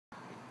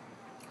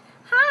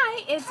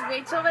Hi, it's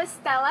Rachel with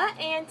Stella,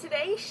 and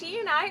today she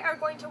and I are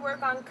going to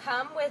work on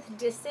come with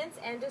distance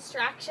and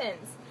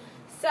distractions.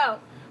 So,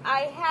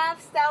 I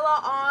have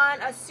Stella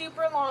on a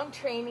super long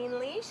training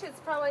leash. It's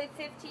probably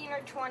 15 or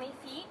 20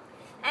 feet,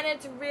 and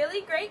it's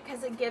really great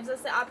because it gives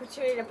us the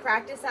opportunity to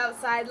practice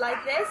outside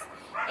like this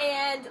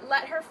and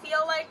let her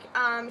feel like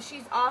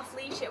she's off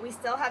leash, yet we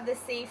still have the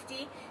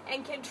safety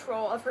and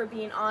control of her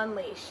being on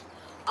leash.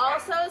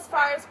 Also, as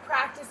far as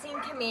practicing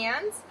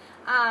commands,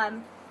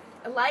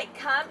 like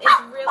come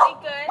is really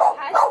good.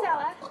 Hi,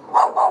 Stella.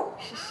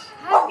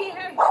 Hi,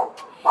 Bear.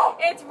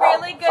 It's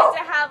really good to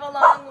have a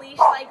long leash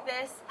like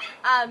this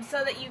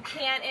so that you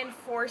can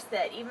enforce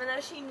it. Even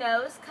though she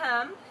knows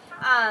come,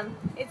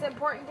 it's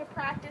important to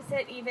practice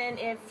it even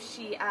if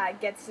she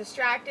gets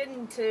distracted,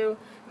 and to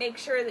make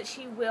sure that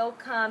she will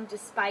come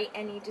despite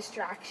any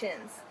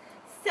distractions.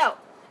 So,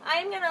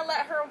 I'm going to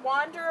let her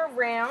wander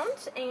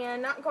around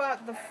and not go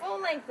out the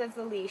full length of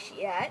the leash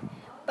yet,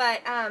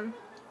 but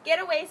get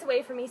a ways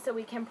away from me so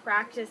we can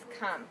practice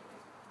come.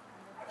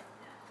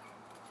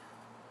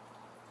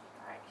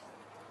 Alright.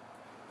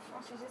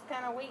 Well, she's just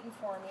kind of waiting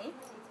for me.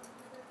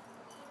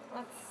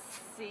 Let's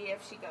see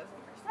if she goes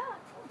in herself.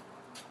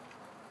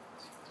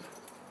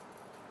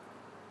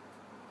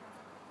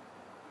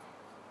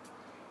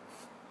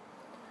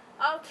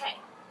 Okay.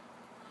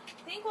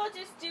 I think we'll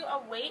just do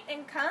a wait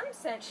and come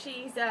since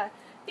she's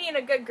being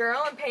a good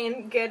girl and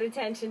paying good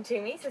attention to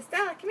me. So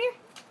Stella, come here.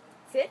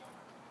 Sit.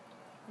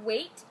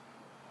 Wait.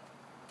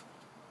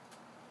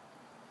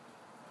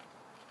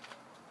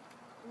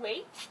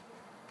 Wait.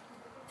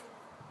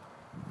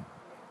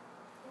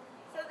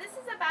 So this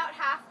is about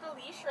half the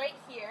leash right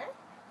here.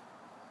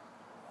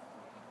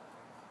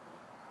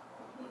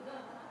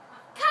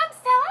 Come,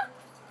 Stella.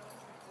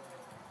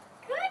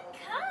 Good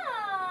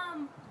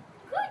come.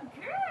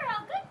 Good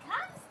girl. Good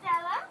come,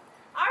 Stella.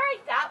 All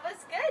right, that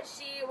was good.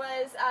 She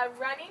was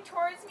running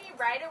towards me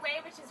right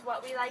away, which is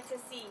what we like to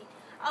see.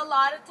 A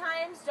lot of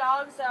times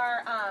dogs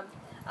are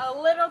a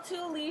little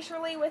too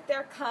leisurely with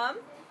their come.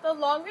 The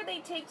longer they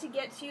take to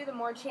get to you, the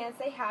more chance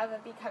they have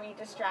of becoming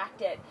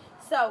distracted.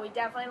 So we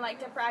definitely like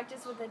to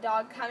practice with the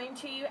dog coming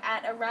to you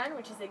at a run,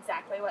 which is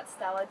exactly what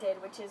Stella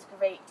did, which is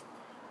great.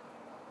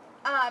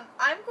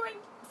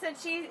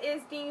 Since she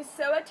is being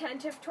so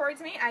attentive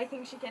towards me, I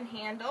think she can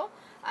handle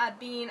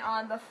being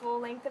on the full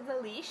length of the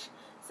leash.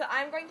 So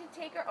I'm going to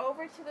take her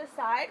over to the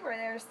side where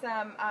there's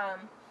some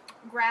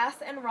grass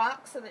and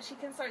rocks so that she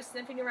can start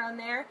sniffing around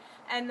there,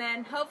 and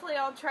then hopefully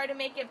I'll try to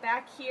make it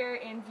back here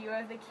in view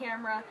of the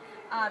camera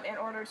in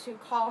order to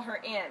call her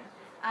in,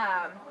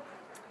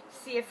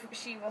 see if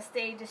she will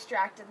stay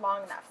distracted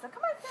long enough. So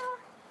come on, Stella.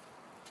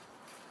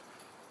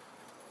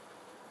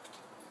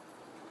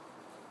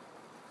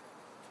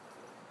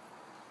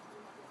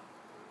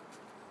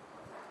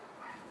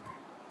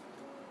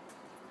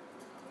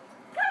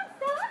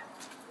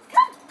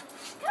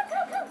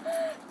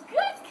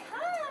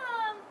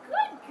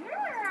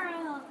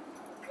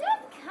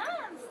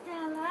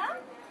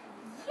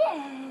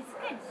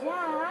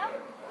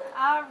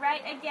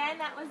 Alright, again,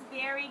 that was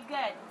very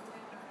good.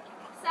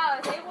 So I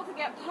was able to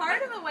get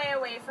part of the way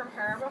away from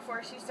her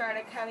before she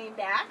started coming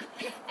back.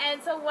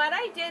 And so what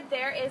I did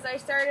there is I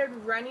started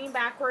running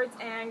backwards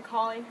and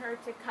calling her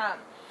to come.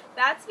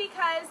 That's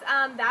because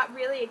that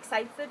really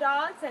excites the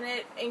dogs and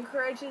it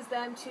encourages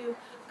them to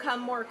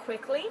come more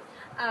quickly.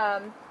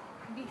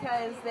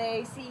 Because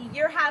they see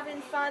you're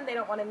having fun, they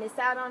don't want to miss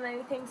out on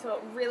anything, so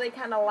it really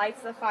kind of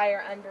lights the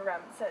fire under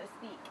them, so to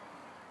speak.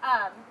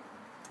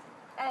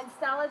 And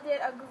Stella did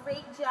a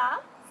great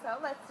job, so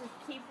let's just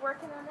keep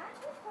working on that.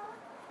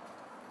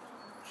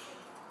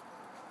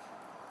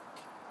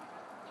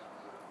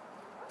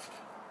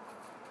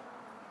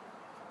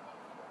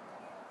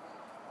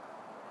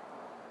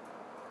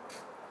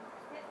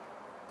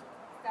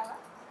 Stella.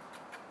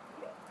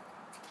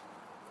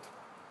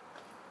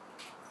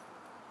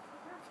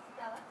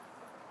 Stella.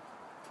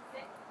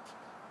 Sit.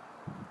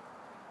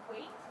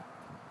 Wait.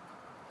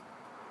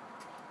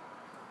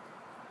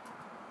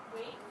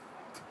 Wait.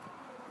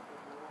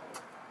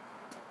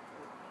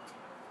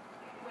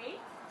 Wait.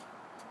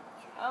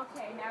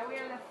 Okay, now we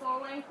are the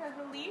full length of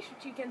the leash,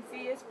 which you can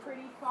see is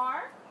pretty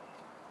far.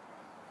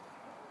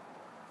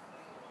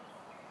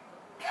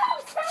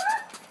 Come, Stella!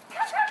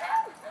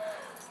 Come!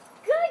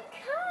 Good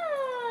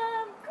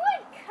come!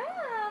 Good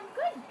come!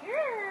 Good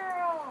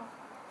girl!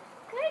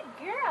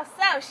 Good girl.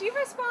 So, she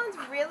responds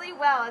really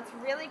well. It's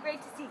really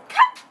great to see.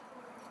 Come!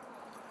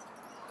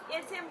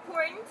 It's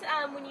important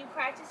when you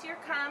practice your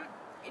come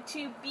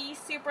to be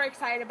super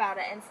excited about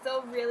it and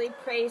still really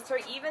praise her,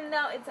 even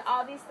though it's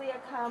obviously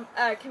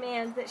a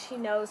command that she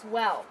knows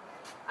well.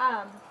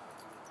 A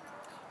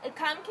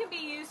come can be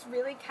used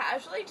really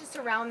casually just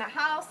around the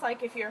house,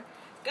 like if you're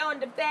going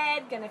to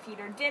bed, gonna feed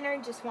her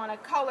dinner, just want to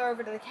call her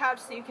over to the couch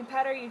so you can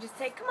pet her, you just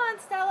say, come on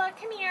Stella,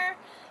 come here,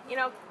 you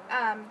know,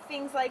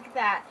 things like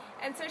that.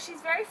 And so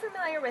she's very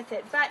familiar with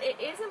it, but it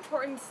is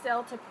important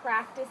still to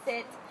practice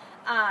it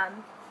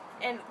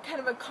in kind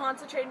of a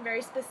concentrated,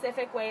 very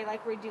specific way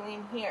like we're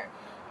doing here,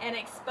 and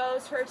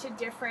expose her to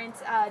different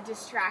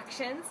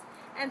distractions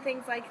and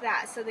things like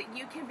that, so that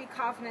you can be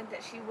confident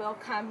that she will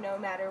come no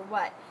matter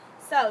what.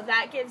 So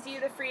that gives you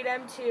the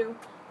freedom to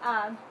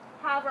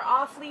have her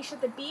off leash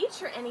at the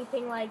beach or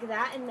anything like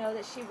that, and know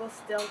that she will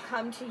still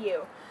come to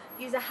you.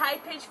 Use a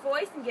high-pitched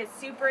voice and get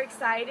super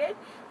excited,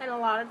 and a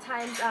lot of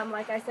times,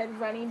 like I said,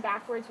 running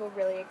backwards will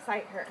really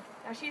excite her.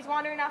 Now she's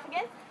wandering off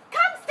again.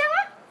 Come,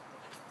 Stella!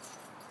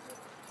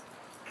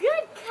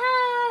 Good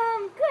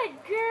come!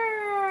 Good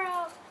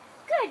girl!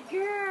 Good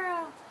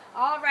girl!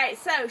 Alright,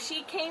 so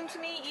she came to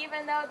me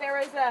even though there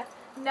was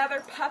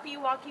another puppy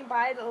walking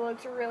by that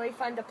looked really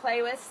fun to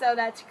play with, so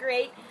that's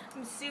great.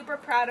 I'm super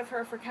proud of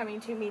her for coming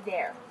to me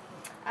there.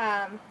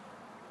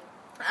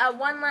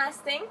 One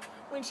last thing,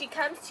 when she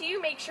comes to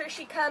you, make sure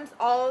she comes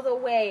all the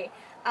way.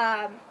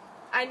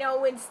 I know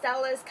when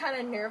Stella's kind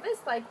of nervous,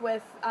 like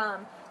with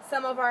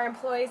some of our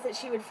employees that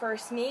she would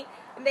first meet,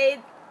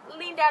 they'd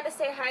lean down to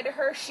say hi to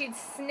her, she'd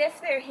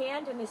sniff their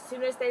hand, and as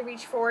soon as they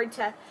reach forward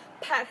to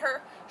pet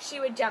her, she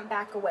would jump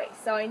back away.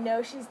 So I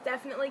know she's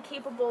definitely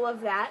capable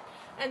of that.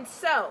 And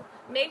so,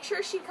 make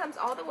sure she comes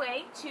all the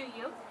way to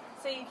you,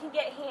 so you can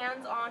get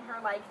hands on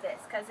her like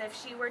this, because if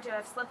she were to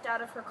have slipped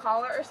out of her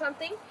collar or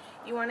something,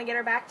 you want to get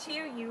her back to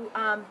you, you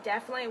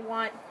definitely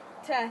want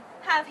to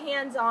have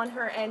hands on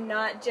her and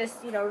not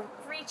just,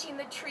 reaching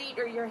the treat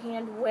or your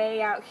hand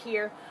way out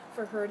here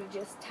for her to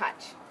just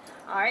touch.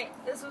 Alright,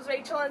 this was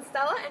Rachel and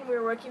Stella, and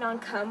we're working on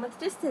Come with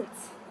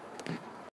Distance.